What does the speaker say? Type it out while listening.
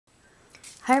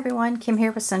Hi everyone, Kim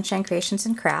here with Sunshine Creations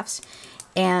and Crafts,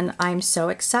 and I'm so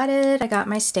excited. I got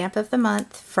my stamp of the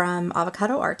month from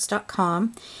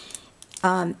avocadoarts.com.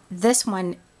 This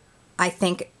one I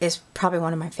think is probably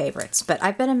one of my favorites, but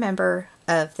I've been a member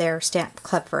of their stamp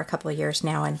club for a couple of years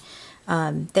now,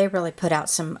 and they really put out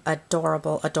some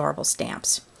adorable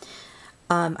stamps.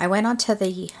 I went onto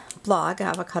the blog,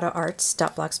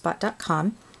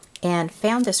 avocadoarts.blogspot.com, and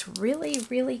found this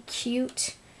really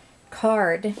cute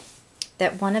card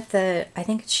that one of the, I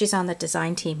think she's on the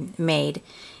design team, made,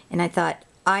 and I thought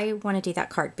I want to do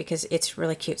that card because it's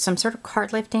really cute. Some sort of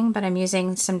card lifting, but I'm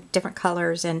using some different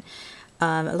colors and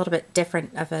a little bit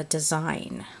different of a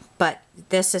design. But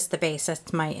this is the base,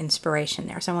 that's my inspiration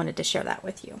there, so I wanted to share that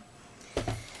with you.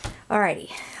 Alrighty,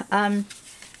 I'm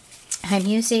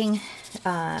using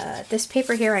this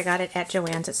paper here. I got it at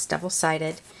Joann's. It's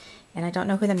double-sided, and I don't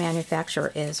know who the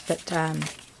manufacturer is, but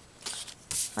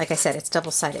like I said, it's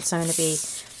double-sided, so I'm going to be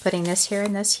putting this here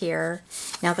and this here.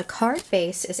 Now the card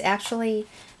base is actually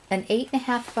an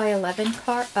 8.5 by 11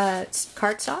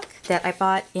 cardstock that I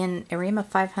bought in Arima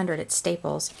 500 at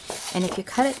Staples. And if you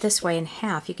cut it this way in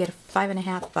half, you get a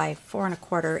 5.5 by 4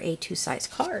 1/4 A2 size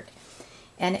card.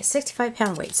 And it's 65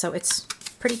 pound weight, so it's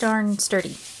pretty darn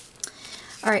sturdy.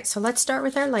 Alright, so let's start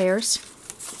with our layers.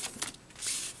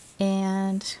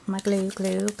 And my glue.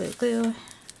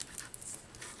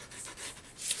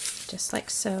 Just like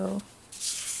so.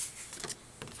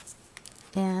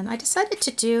 And I decided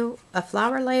to do a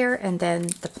flower layer and then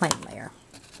the plain layer.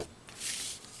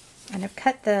 And I've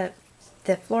cut the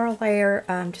floral layer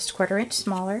just 1/4 inch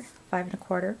smaller, 5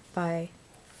 1/4 by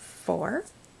 4.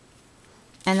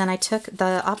 And then I took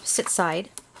the opposite side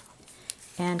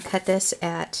and cut this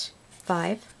at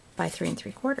 5 by 3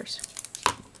 3/4.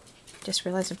 Just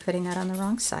realized I'm putting that on the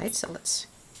wrong side, so let's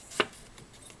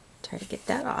try to get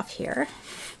that off here.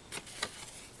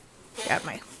 Got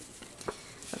my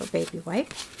little baby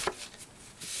wipe.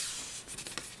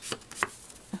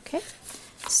 Okay,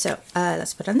 so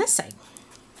let's put it on this side.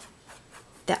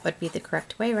 That would be the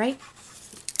correct way, right?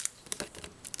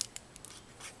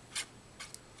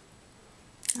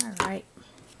 Alright.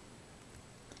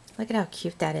 Look at how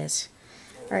cute that is.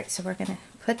 Alright, so we're going to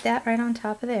put that right on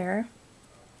top of there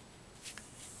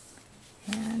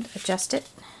and adjust it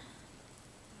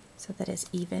so that it's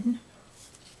even.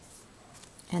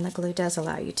 And the glue does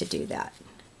allow you to do that.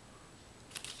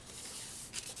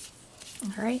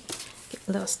 Alright, get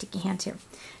a little sticky hands here.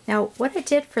 Now, what I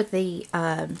did for the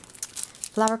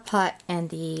flower pot and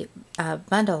the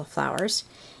bundle of flowers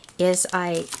is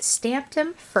I stamped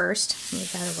them first,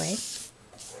 move that away,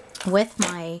 with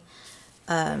my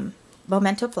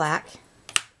Memento Black.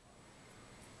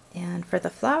 And for the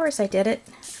flowers I did it,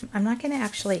 I'm not going to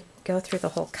actually go through the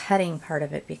whole cutting part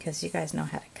of it because you guys know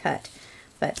how to cut.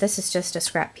 But this is just a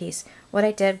scrap piece. What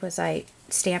I did was I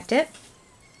stamped it,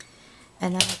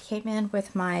 and then I came in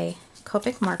with my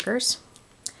Copic markers,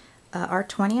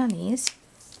 R20 on these,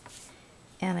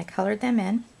 and I colored them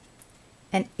in.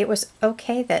 And it was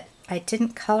okay that I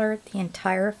didn't color the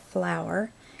entire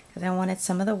flower because I wanted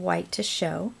some of the white to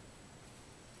show.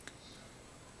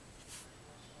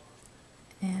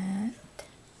 And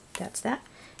that's that.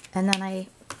 And then I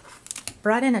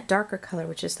brought in a darker color,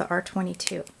 which is the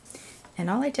R22. And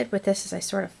all I did with this is I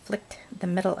sort of flicked the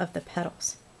middle of the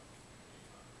petals.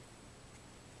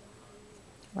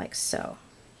 Like so.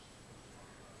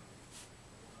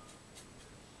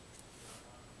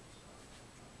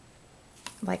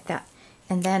 Like that.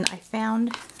 And then I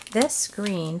found this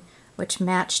green, which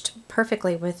matched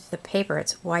perfectly with the paper.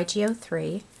 It's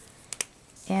YGO3.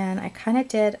 And I kind of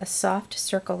did a soft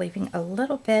circle, leaving a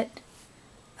little bit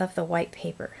of the white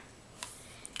paper.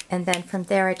 And then from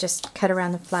there I just cut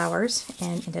around the flowers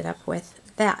and ended up with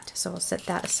that. So we'll set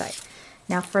that aside.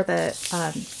 Now for the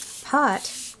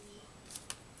pot,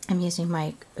 I'm using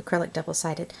my acrylic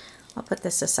double-sided. I'll put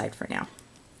this aside for now.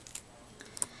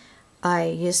 I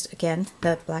used, again,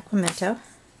 the black memento,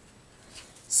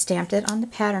 stamped it on the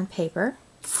pattern paper,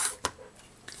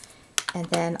 and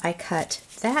then I cut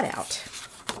that out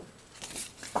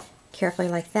carefully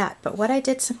like that. But what I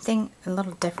did something a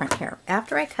little different here.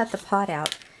 After I cut the pot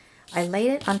out, I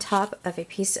laid it on top of a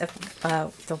piece of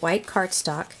the white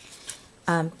cardstock,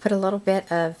 put a little bit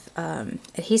of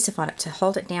adhesive on it to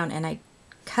hold it down, and I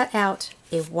cut out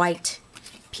a white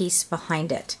piece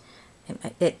behind it.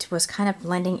 It was kind of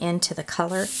blending into the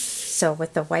color, so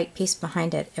with the white piece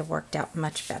behind it, it worked out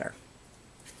much better.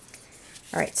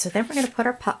 Alright, so then we're going to put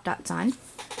our pop dots on.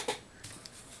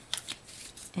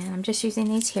 And I'm just using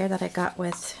these here that I got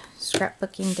with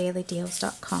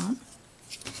scrapbookingdailydeals.com.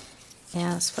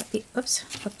 And let's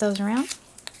flip those around.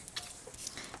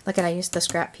 Look at, I used the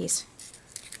scrap piece.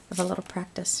 of a little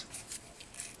practice.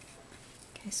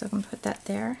 Okay, so I'm going to put that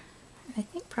there. I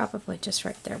think probably just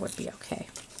right there would be okay.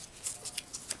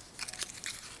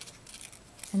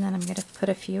 And then I'm going to put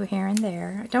a few here and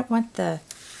there. I don't want the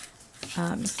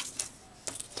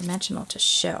dimensional to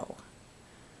show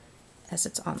as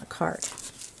it's on the card.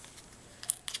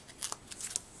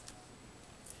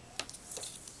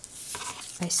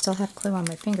 I still have glue on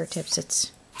my fingertips.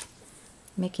 It's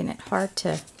making it hard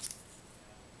to...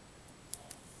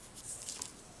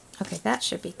 Okay, that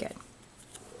should be good.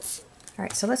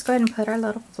 Alright, so let's go ahead and put our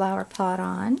little flower pot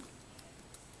on.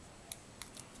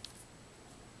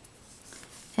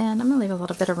 And I'm going to leave a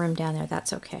little bit of room down there.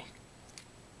 That's okay.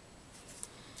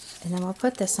 And then we'll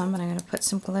put this on, but I'm going to put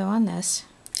some glue on this.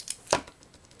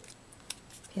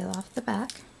 Peel off the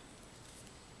back.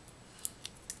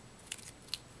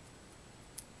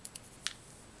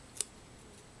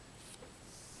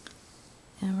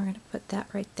 And we're going to put that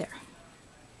right there.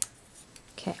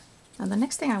 Okay. Now the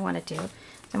next thing I want to do,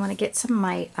 I want to get some of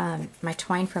my my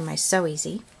twine from my Sew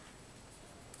Easy,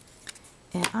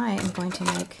 and I am going to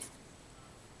make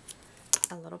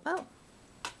a little bow.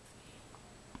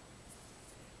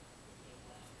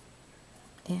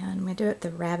 And I'm going to do it the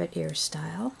rabbit ear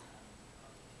style.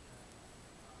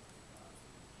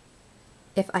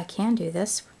 If I can do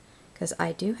this, because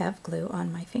I do have glue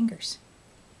on my fingers.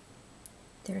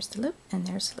 There's the loop and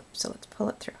there's the loop, so let's pull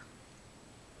it through.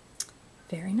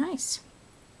 Very nice.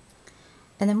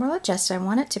 And then we'll adjust. I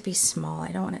want it to be small.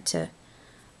 I don't want it to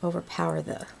overpower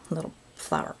the little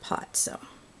flower pot, so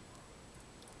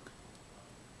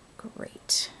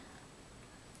great.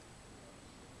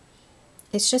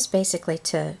 It's just basically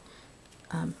to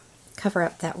cover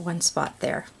up that one spot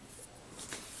there.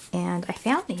 And I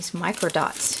found these micro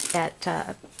dots at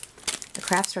the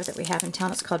craft store that we have in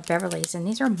town. It's called Beverly's, and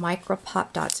these are micro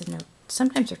pop dots, and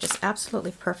sometimes they're just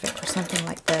absolutely perfect for something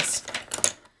like this.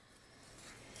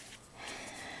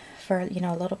 For, you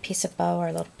know, a little piece of bow or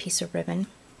a little piece of ribbon.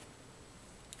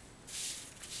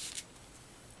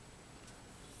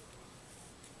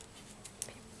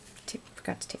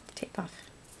 Forgot to take the tape off.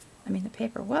 I mean the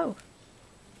paper. Whoa!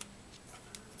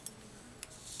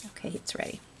 Okay, it's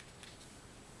ready.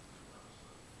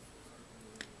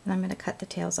 And I'm going to cut the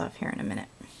tails off here in a minute.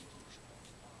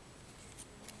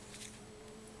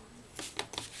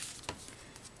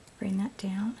 Bring that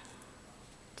down.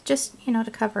 Just, you know,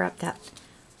 to cover up that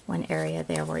one area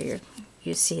there where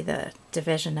you see the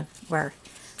division of where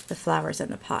the flowers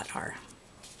in the pot are.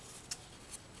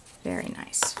 Very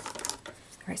nice.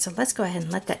 Alright, so let's go ahead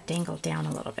and let that dangle down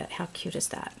a little bit. How cute is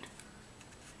that?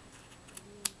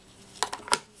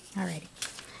 Alrighty.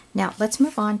 Now let's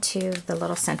move on to the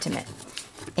little sentiment.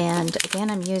 And again,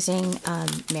 I'm using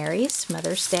Mary's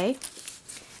Mother's Day.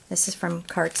 This is from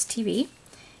Cards TV.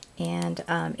 And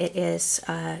it is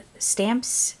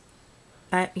stamps.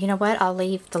 You know what? I'll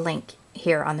leave the link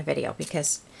here on the video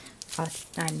because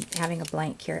I'm having a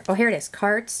blank here. Oh, here it is.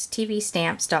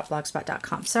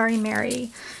 cardstvstamps.blogspot.com. Sorry, Mary.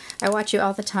 I watch you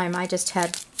all the time. I just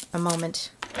had a moment.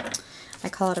 I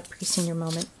call it a pre-senior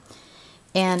moment.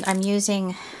 And I'm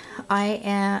using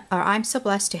I'm so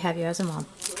blessed to have you as a mom.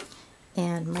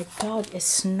 And my dog is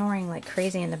snoring like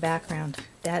crazy in the background.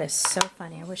 That is so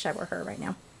funny. I wish I were her right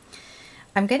now.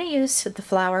 I'm going to use the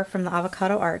flower from the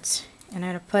Avocado Arts, and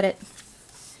I'm going to put it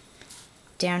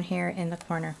down here in the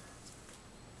corner.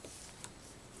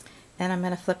 And I'm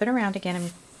going to flip it around again.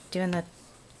 I'm doing the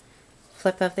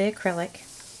flip of the acrylic.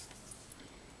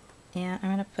 And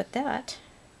I'm going to put that,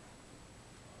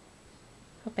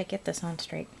 hope I get this on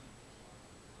straight,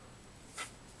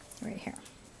 right here.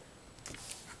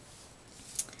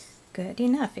 Good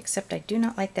enough, except I do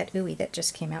not like that ooey that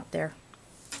just came out there.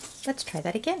 Let's try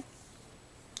that again.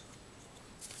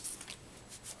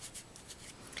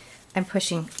 I'm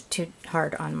pushing too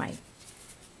hard on my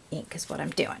ink is what I'm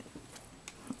doing.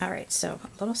 Alright, so a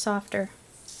little softer.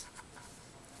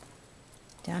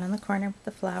 Down in the corner with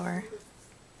the flower.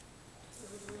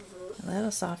 A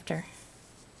little softer.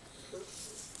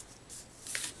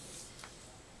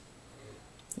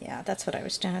 Yeah, that's what I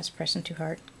was doing. I was pressing too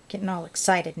hard. Getting all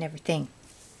excited and everything.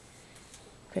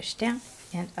 Push down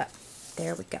and up.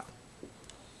 There we go.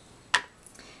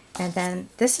 And then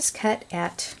this is cut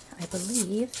at, I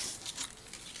believe,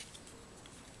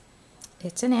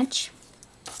 it's 1 inch.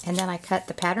 And then I cut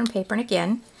the pattern paper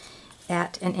again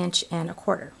at 1 1/4 inches.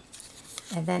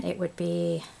 And then it would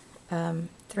be 3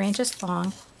 inches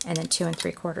long and then 2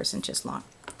 3/4 inches long.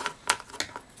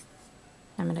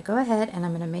 I'm going to go ahead and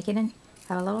I'm going to make it in,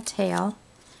 have a little tail.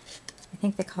 I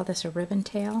think they call this a ribbon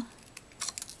tail.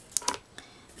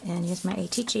 And use my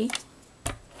ATG.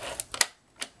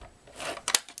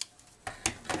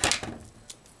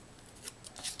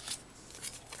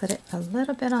 put it a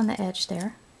little bit on the edge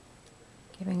there,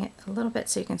 giving it a little bit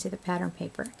so you can see the pattern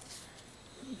paper.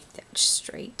 Make that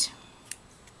straight.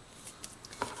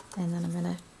 And then I'm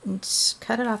going to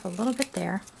cut it off a little bit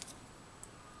there.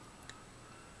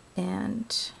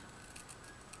 And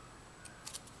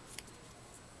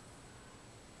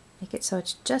make it so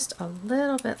it's just a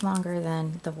little bit longer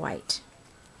than the white.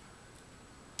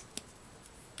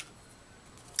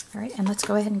 All right, and let's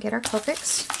go ahead and get our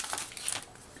Copics.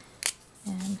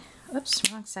 And, oops,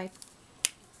 wrong side.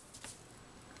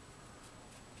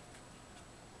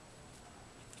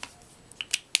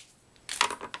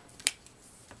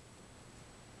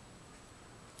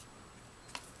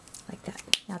 Like that.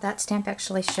 Now that stamp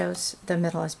actually shows the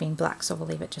middle as being black, so we'll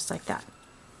leave it just like that.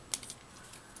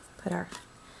 Put our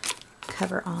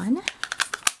cover on.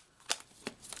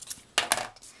 I'm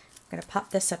going to pop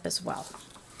this up as well.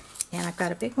 And I've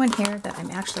got a big one here that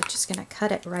I'm actually just going to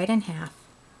cut it right in half.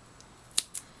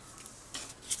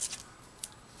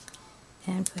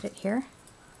 And put it here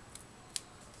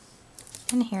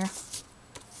and here.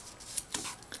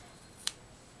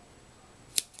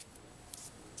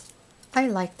 I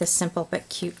like the simple but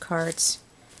cute cards.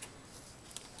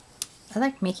 I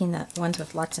like making the ones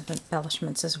with lots of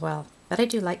embellishments as well, but I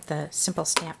do like the simple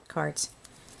stamped cards.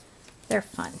 They're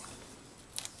fun.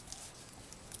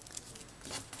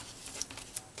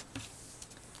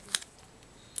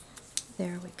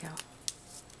 There we go.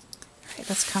 All right,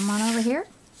 let's come on over here.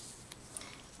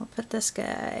 We'll put this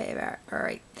guy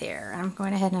right there. I'm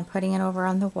going ahead and I'm putting it over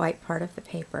on the white part of the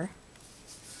paper.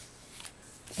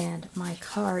 And my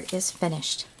card is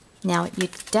finished. Now, you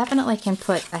definitely can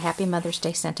put a Happy Mother's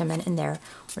Day sentiment in there,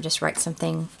 or just write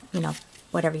something, you know,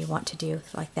 whatever you want to do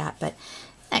like that. But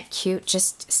isn't that cute?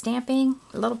 Just stamping,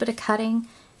 a little bit of cutting,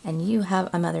 and you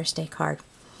have a Mother's Day card.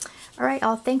 All right,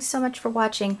 all, thanks so much for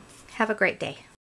watching. Have a great day.